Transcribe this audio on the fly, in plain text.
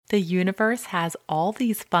The universe has all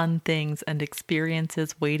these fun things and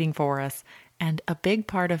experiences waiting for us, and a big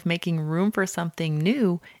part of making room for something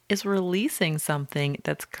new is releasing something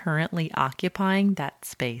that's currently occupying that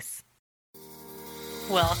space.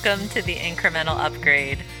 Welcome to the Incremental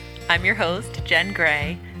Upgrade. I'm your host, Jen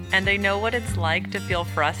Gray, and I know what it's like to feel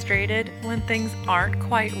frustrated when things aren't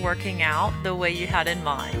quite working out the way you had in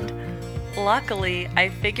mind. Luckily, I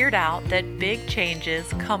figured out that big changes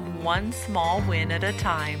come one small win at a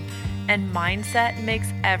time, and mindset makes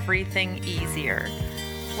everything easier.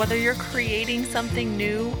 Whether you're creating something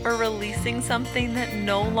new or releasing something that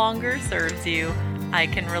no longer serves you, I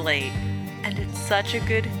can relate. And it's such a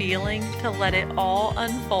good feeling to let it all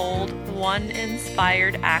unfold one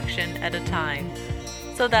inspired action at a time.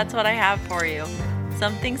 So that's what I have for you.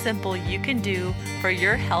 Something simple you can do for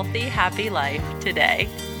your healthy, happy life today.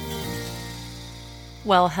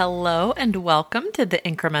 Well, hello and welcome to the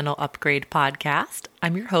Incremental Upgrade podcast.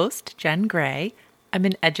 I'm your host, Jen Gray. I'm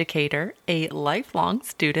an educator, a lifelong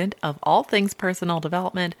student of all things personal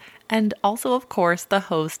development, and also, of course, the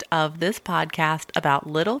host of this podcast about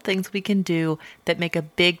little things we can do that make a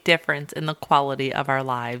big difference in the quality of our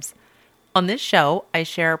lives. On this show, I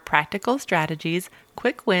share practical strategies,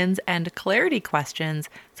 quick wins, and clarity questions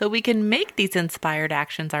so we can make these inspired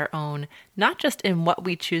actions our own, not just in what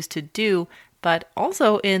we choose to do, but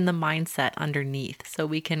also in the mindset underneath, so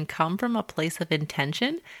we can come from a place of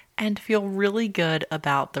intention and feel really good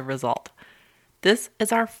about the result. This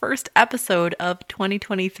is our first episode of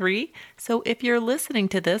 2023, so if you're listening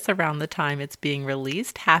to this around the time it's being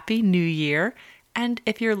released, Happy New Year! And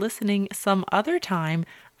if you're listening some other time,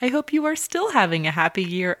 I hope you are still having a happy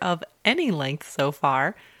year of any length so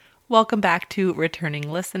far. Welcome back to returning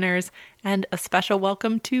listeners, and a special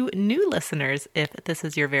welcome to new listeners if this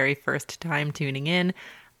is your very first time tuning in.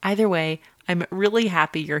 Either way, I'm really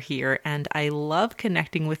happy you're here, and I love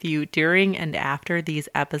connecting with you during and after these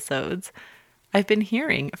episodes. I've been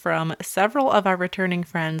hearing from several of our returning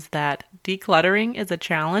friends that decluttering is a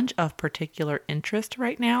challenge of particular interest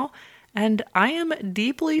right now, and I am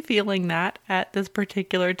deeply feeling that at this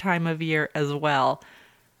particular time of year as well.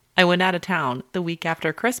 I went out of town the week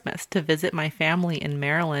after Christmas to visit my family in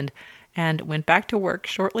Maryland and went back to work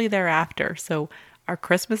shortly thereafter. So our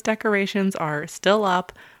Christmas decorations are still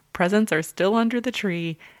up, presents are still under the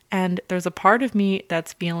tree, and there's a part of me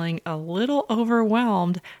that's feeling a little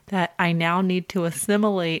overwhelmed that I now need to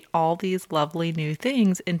assimilate all these lovely new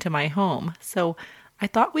things into my home. So I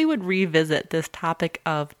thought we would revisit this topic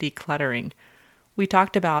of decluttering. We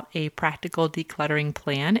talked about a practical decluttering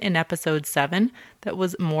plan in episode 7 that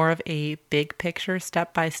was more of a big picture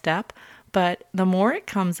step by step, but the more it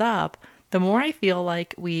comes up, the more I feel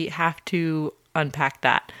like we have to unpack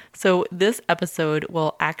that. So this episode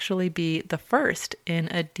will actually be the first in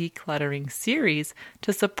a decluttering series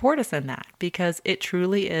to support us in that, because it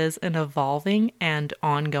truly is an evolving and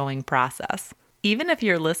ongoing process. Even if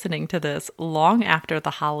you're listening to this long after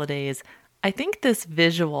the holidays, I think this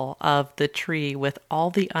visual of the tree with all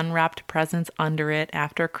the unwrapped presents under it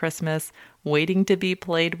after Christmas, waiting to be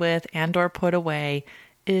played with and or put away,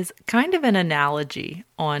 is kind of an analogy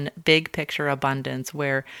on big picture abundance,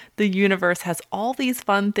 where the universe has all these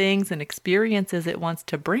fun things and experiences it wants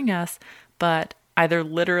to bring us, but either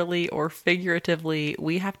literally or figuratively,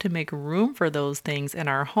 we have to make room for those things in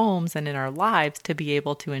our homes and in our lives to be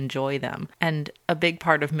able to enjoy them. And a big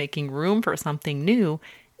part of making room for something new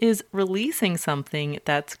is releasing something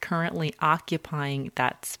that's currently occupying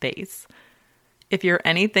that space. If you're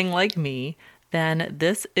anything like me, then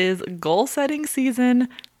this is goal setting season.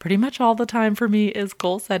 Pretty much all the time for me is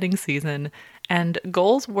goal setting season, and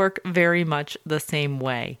goals work very much the same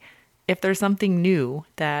way. If there's something new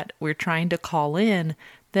that we're trying to call in,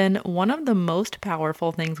 then one of the most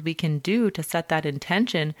powerful things we can do to set that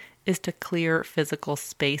intention is to clear physical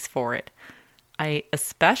space for it. I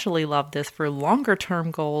especially love this for longer term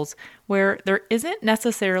goals where there isn't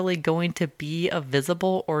necessarily going to be a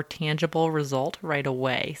visible or tangible result right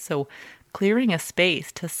away. So clearing a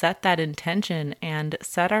space to set that intention and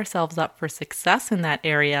set ourselves up for success in that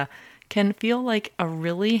area can feel like a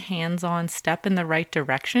really hands-on step in the right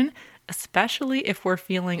direction, especially if we're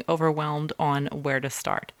feeling overwhelmed on where to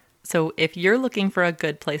start. So if you're looking for a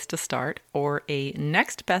good place to start or a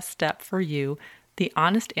next best step for you, the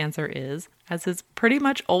honest answer is, as is pretty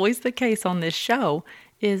much always the case on this show,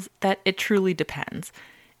 is that it truly depends.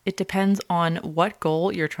 It depends on what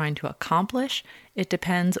goal you're trying to accomplish. It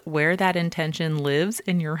depends where that intention lives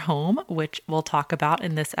in your home, which we'll talk about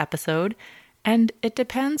in this episode. And it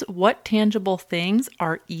depends what tangible things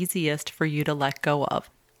are easiest for you to let go of.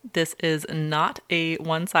 This is not a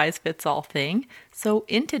one-size-fits-all thing. So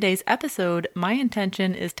in today's episode, my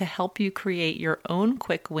intention is to help you create your own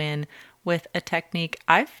quick win with a technique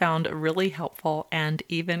I've found really helpful and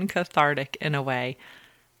even cathartic in a way.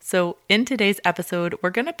 So in today's episode, we're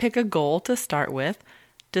going to pick a goal to start with,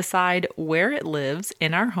 decide where it lives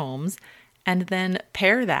in our homes, and then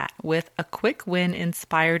pair that with a quick win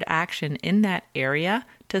inspired action in that area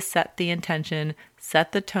to set the intention,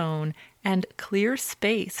 set the tone, and clear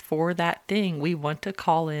space for that thing we want to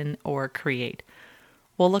call in or create.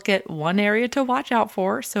 We'll look at one area to watch out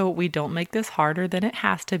for so we don't make this harder than it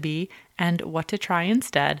has to be and what to try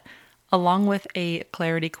instead, along with a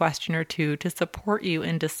clarity question or two to support you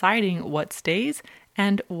in deciding what stays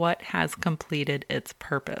and what has completed its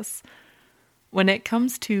purpose. When it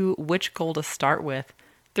comes to which goal to start with,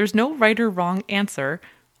 there's no right or wrong answer.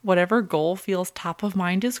 Whatever goal feels top of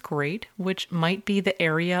mind is great, which might be the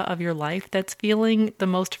area of your life that's feeling the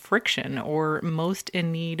most friction or most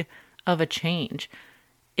in need of a change.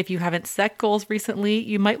 If you haven't set goals recently,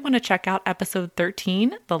 you might want to check out episode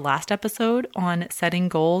 13, the last episode on setting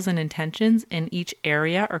goals and intentions in each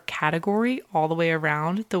area or category all the way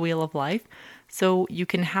around the wheel of life, so you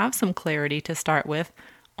can have some clarity to start with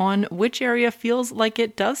on which area feels like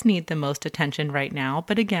it does need the most attention right now.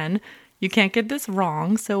 But again, you can't get this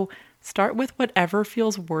wrong, so start with whatever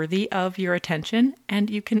feels worthy of your attention, and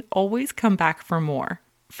you can always come back for more.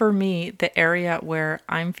 For me, the area where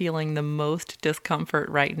I'm feeling the most discomfort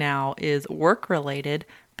right now is work-related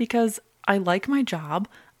because I like my job.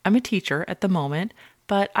 I'm a teacher at the moment,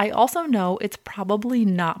 but I also know it's probably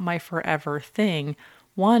not my forever thing.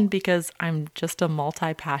 One, because I'm just a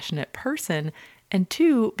multi-passionate person, and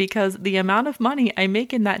two, because the amount of money I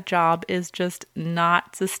make in that job is just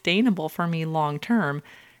not sustainable for me long term.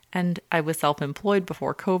 And I was self-employed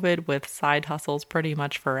before COVID with side hustles pretty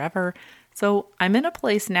much forever. So I'm in a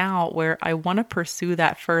place now where I want to pursue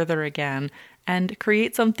that further again and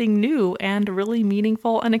create something new and really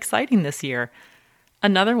meaningful and exciting this year.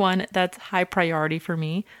 Another one that's high priority for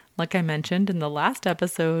me, like I mentioned in the last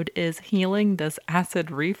episode, is healing this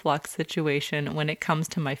acid reflux situation when it comes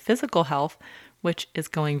to my physical health, which is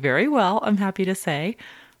going very well, I'm happy to say.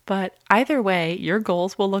 But either way, your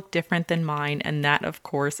goals will look different than mine, and that, of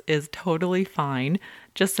course, is totally fine.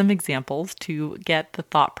 Just some examples to get the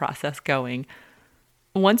thought process going.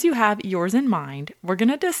 Once you have yours in mind, we're going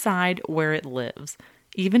to decide where it lives,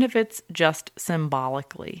 even if it's just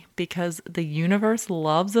symbolically, because the universe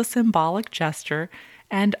loves a symbolic gesture,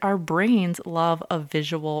 and our brains love a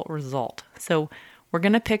visual result. So we're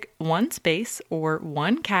going to pick one space or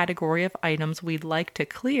one category of items we'd like to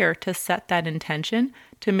clear to set that intention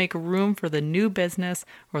to make room for the new business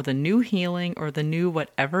or the new healing or the new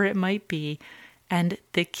whatever it might be. And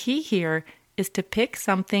the key here is to pick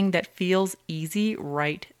something that feels easy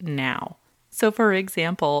right now. So for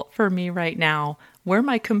example, for me right now, where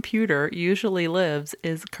my computer usually lives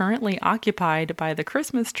is currently occupied by the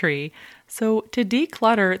Christmas tree. So to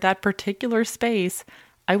declutter that particular space,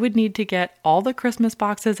 I would need to get all the Christmas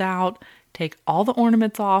boxes out, take all the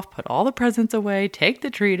ornaments off, put all the presents away, take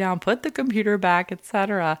the tree down, put the computer back,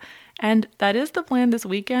 etc. And that is the plan this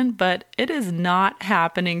weekend, but it is not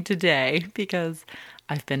happening today because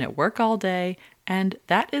I've been at work all day, and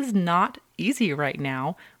that is not easy right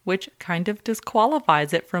now, which kind of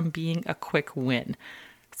disqualifies it from being a quick win.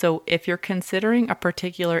 So if you're considering a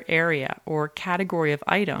particular area or category of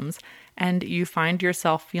items, and you find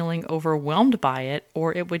yourself feeling overwhelmed by it,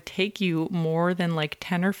 or it would take you more than like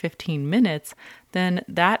 10 or 15 minutes, then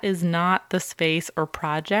that is not the space or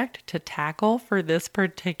project to tackle for this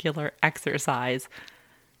particular exercise.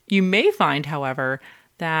 You may find, however,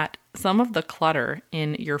 that some of the clutter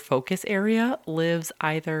in your focus area lives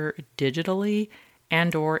either digitally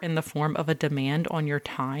and or in the form of a demand on your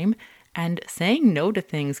time. And saying no to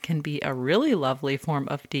things can be a really lovely form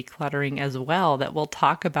of decluttering as well that we'll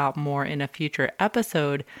talk about more in a future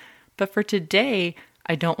episode. But for today,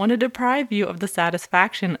 I don't want to deprive you of the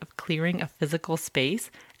satisfaction of clearing a physical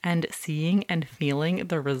space and seeing and feeling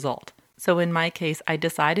the result. So in my case, I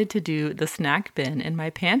decided to do the snack bin in my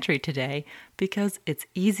pantry today because it's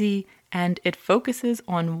easy and it focuses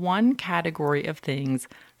on one category of things,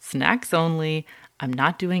 snacks only. I'm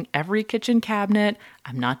not doing every kitchen cabinet.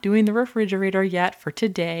 I'm not doing the refrigerator yet for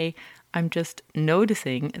today. I'm just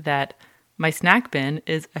noticing that my snack bin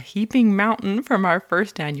is a heaping mountain from our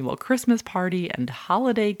first annual Christmas party and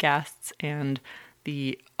holiday guests and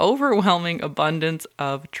the overwhelming abundance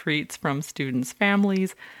of treats from students'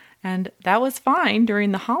 families. And that was fine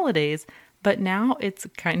during the holidays, but now it's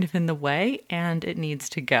kind of in the way and it needs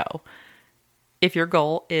to go. If your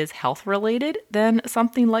goal is health related, then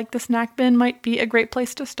something like the snack bin might be a great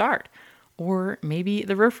place to start. Or maybe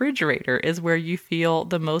the refrigerator is where you feel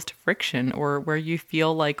the most friction or where you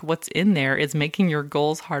feel like what's in there is making your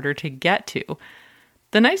goals harder to get to.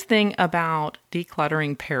 The nice thing about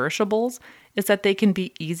decluttering perishables is that they can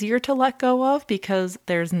be easier to let go of because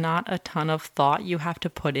there's not a ton of thought you have to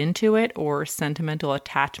put into it or sentimental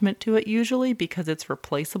attachment to it usually because it's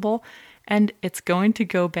replaceable and it's going to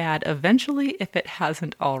go bad eventually if it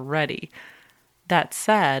hasn't already. That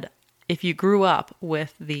said, if you grew up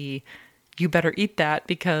with the "you better eat that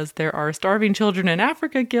because there are starving children in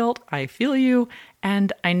Africa" guilt, I feel you,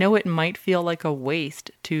 and I know it might feel like a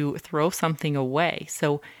waste to throw something away.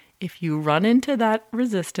 So if you run into that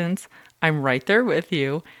resistance, I'm right there with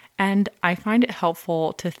you, and I find it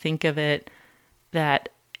helpful to think of it that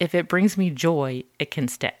if it brings me joy, it can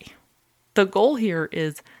stay. The goal here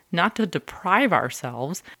is not to deprive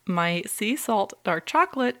ourselves. My sea salt dark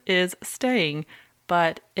chocolate is staying,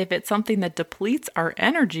 but if it's something that depletes our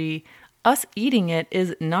energy, us eating it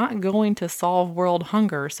is not going to solve world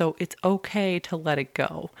hunger, so it's okay to let it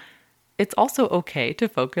go. It's also okay to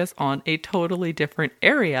focus on a totally different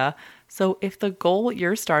area, so if the goal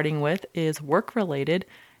you're starting with is work-related,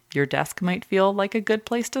 your desk might feel like a good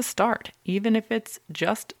place to start, even if it's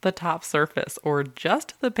just the top surface or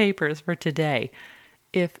just the papers for today.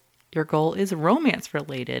 If your goal is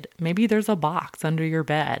romance-related, maybe there's a box under your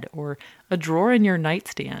bed or a drawer in your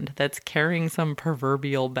nightstand that's carrying some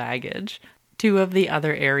proverbial baggage. Two of the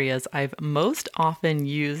other areas I've most often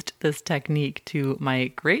used this technique to my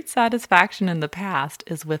great satisfaction in the past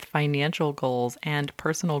is with financial goals and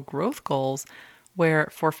personal growth goals, where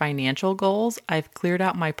for financial goals, I've cleared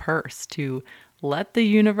out my purse to let the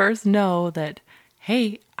universe know that,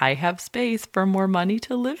 hey, I have space for more money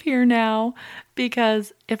to live here now.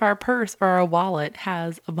 Because if our purse or our wallet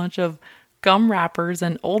has a bunch of gum wrappers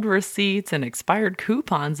and old receipts and expired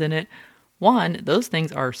coupons in it, one, those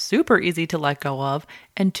things are super easy to let go of.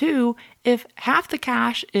 And two, if half the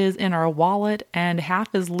cash is in our wallet and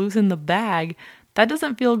half is loose in the bag, that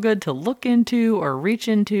doesn't feel good to look into or reach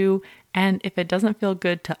into. And if it doesn't feel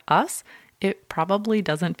good to us, it probably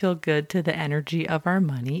doesn't feel good to the energy of our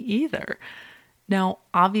money either. Now,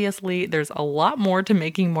 obviously, there's a lot more to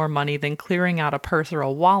making more money than clearing out a purse or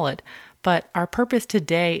a wallet, but our purpose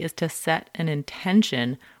today is to set an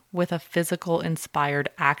intention with a physical inspired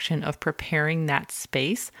action of preparing that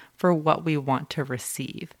space for what we want to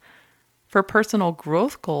receive. For personal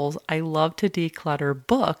growth goals, I love to declutter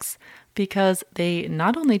books because they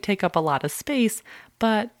not only take up a lot of space,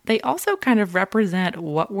 but they also kind of represent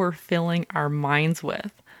what we're filling our minds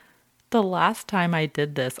with. The last time I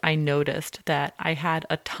did this, I noticed that I had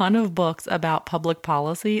a ton of books about public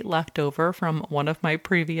policy left over from one of my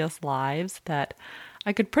previous lives that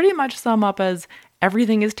I could pretty much sum up as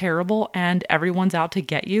everything is terrible and everyone's out to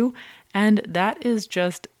get you. And that is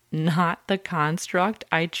just not the construct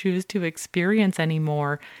I choose to experience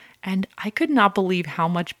anymore. And I could not believe how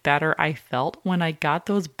much better I felt when I got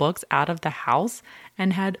those books out of the house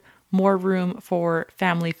and had more room for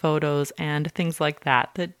family photos and things like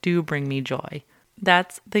that do bring me joy.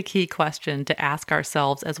 That's the key question to ask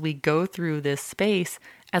ourselves as we go through this space,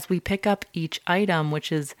 as we pick up each item,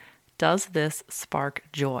 which is, does this spark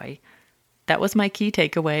joy? That was my key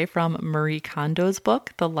takeaway from Marie Kondo's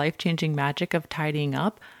book, The Life-Changing Magic of Tidying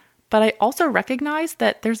Up. But I also recognize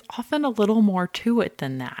that there's often a little more to it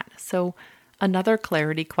than that. So another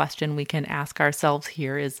clarity question we can ask ourselves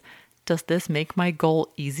here is, does this make my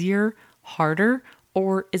goal easier, harder,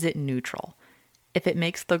 or is it neutral? If it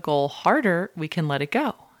makes the goal harder, we can let it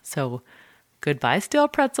go. So goodbye stale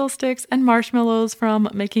pretzel sticks and marshmallows from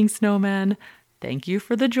making snowmen. Thank you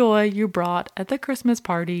for the joy you brought at the Christmas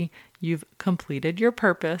party. You've completed your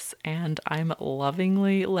purpose, and I'm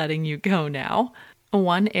lovingly letting you go now.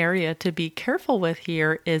 One area to be careful with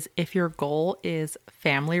here is if your goal is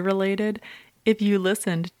family related. If you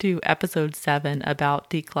listened to episode 7 about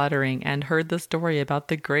decluttering and heard the story about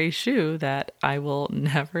the gray shoe that I will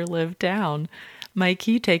never live down, my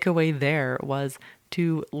key takeaway there was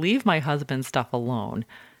to leave my husband's stuff alone.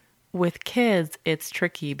 With kids, it's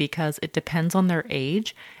tricky because it depends on their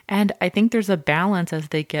age, and I think there's a balance as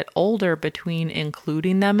they get older between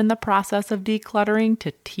including them in the process of decluttering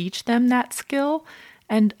to teach them that skill,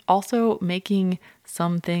 and also making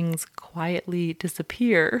some things quietly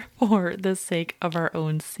disappear for the sake of our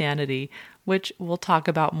own sanity, which we'll talk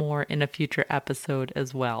about more in a future episode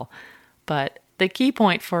as well. But the key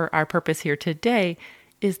point for our purpose here today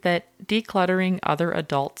is that decluttering other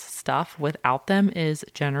adults' stuff without them is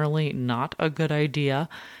generally not a good idea.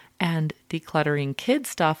 And decluttering kid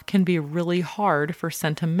stuff can be really hard for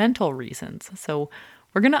sentimental reasons. So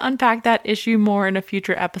we're going to unpack that issue more in a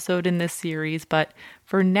future episode in this series, but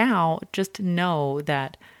for now, just know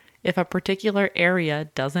that if a particular area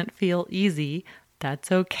doesn't feel easy,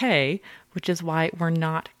 that's okay, which is why we're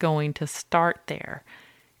not going to start there.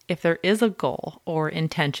 If there is a goal or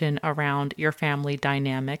intention around your family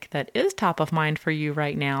dynamic that is top of mind for you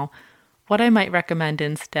right now, what I might recommend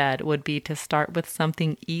instead would be to start with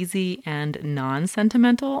something easy and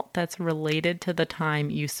non-sentimental that's related to the time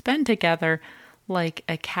you spend together, like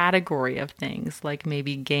a category of things, like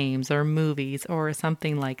maybe games or movies or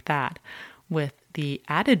something like that, with the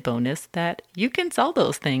added bonus that you can sell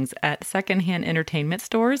those things at secondhand entertainment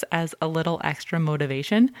stores as a little extra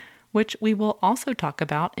motivation, which we will also talk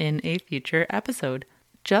about in a future episode.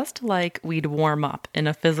 Just like we'd warm up in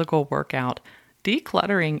a physical workout,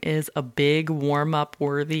 decluttering is a big warm-up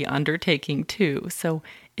worthy undertaking too. So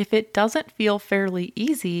if it doesn't feel fairly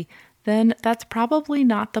easy, then that's probably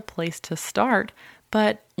not the place to start.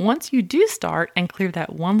 But once you do start and clear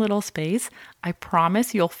that one little space, I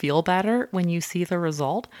promise you'll feel better when you see the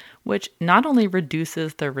result, which not only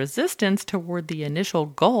reduces the resistance toward the initial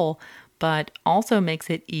goal, but also makes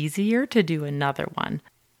it easier to do another one.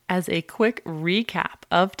 As a quick recap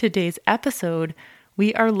of today's episode,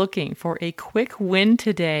 we are looking for a quick win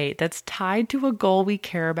today that's tied to a goal we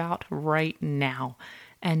care about right now.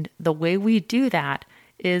 And the way we do that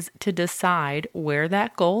is to decide where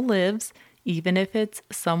that goal lives, even if it's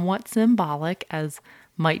somewhat symbolic, as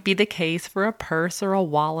might be the case for a purse or a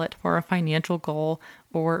wallet for a financial goal,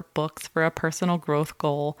 or books for a personal growth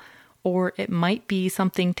goal, or it might be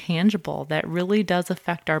something tangible that really does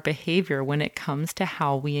affect our behavior when it comes to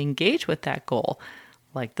how we engage with that goal,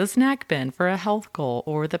 like the snack bin for a health goal,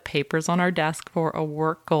 or the papers on our desk for a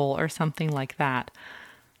work goal, or something like that.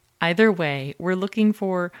 Either way, we're looking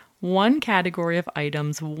for one category of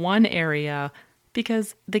items, one area,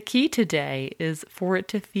 because the key today is for it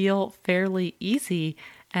to feel fairly easy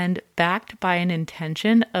and backed by an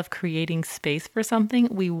intention of creating space for something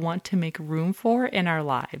we want to make room for in our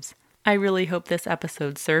lives. I really hope this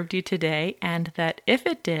episode served you today, and that if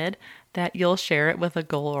it did, that you'll share it with a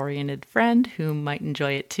goal-oriented friend who might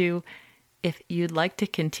enjoy it too. If you'd like to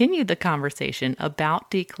continue the conversation about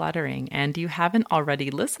decluttering and you haven't already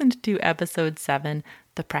listened to episode 7,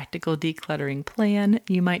 The Practical Decluttering Plan,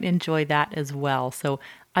 you might enjoy that as well. So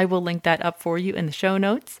I will link that up for you in the show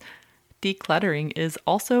notes. Decluttering is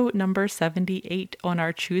also number 78 on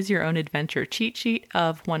our Choose Your Own Adventure cheat sheet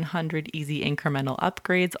of 100 easy incremental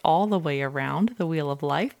upgrades all the way around the wheel of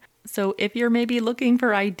life. So if you're maybe looking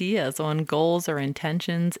for ideas on goals or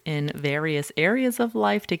intentions in various areas of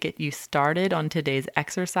life to get you started on today's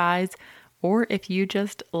exercise, or if you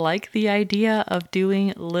just like the idea of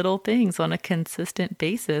doing little things on a consistent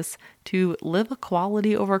basis to live a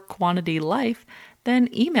quality over quantity life, then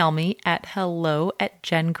email me at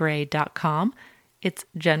hello@jengray.com. It's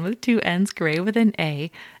Jen with 2 N's, Gray with an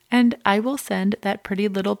A, and I will send that pretty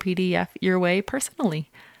little PDF your way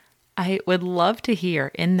personally. I would love to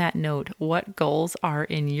hear in that note what goals are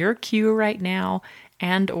in your queue right now,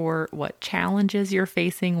 and or what challenges you're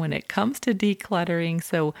facing when it comes to decluttering.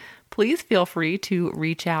 So please feel free to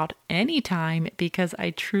reach out anytime, because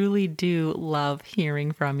I truly do love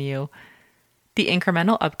hearing from you. The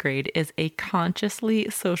Incremental Upgrade is a consciously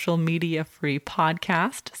social media free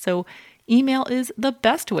podcast, so email is the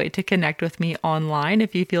best way to connect with me online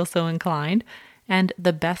if you feel so inclined. And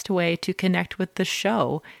the best way to connect with the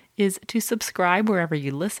show is to subscribe wherever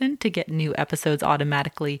you listen to get new episodes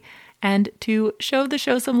automatically, and to show the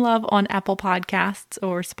show some love on Apple Podcasts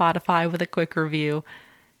or Spotify with a quick review.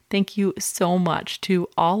 Thank you so much to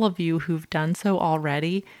all of you who've done so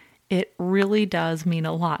already. It really does mean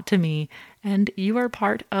a lot to me, and you are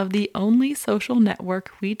part of the only social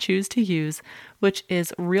network we choose to use, which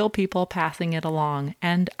is real people passing it along,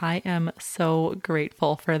 and I am so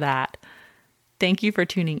grateful for that. Thank you for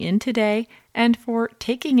tuning in today and for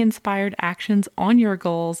taking inspired actions on your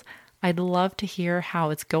goals. I'd love to hear how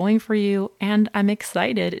it's going for you, and I'm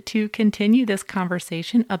excited to continue this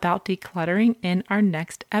conversation about decluttering in our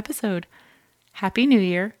next episode. Happy New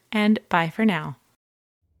Year, and bye for now.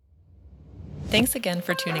 Thanks again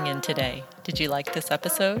for tuning in today. Did you like this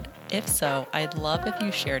episode? If so, I'd love if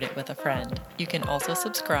you shared it with a friend. You can also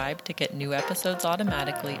subscribe to get new episodes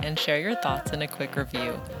automatically and share your thoughts in a quick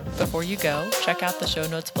review. Before you go, check out the show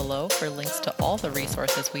notes below for links to all the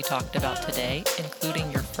resources we talked about today, including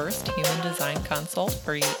your first human design consult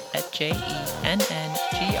free at jennngray.com.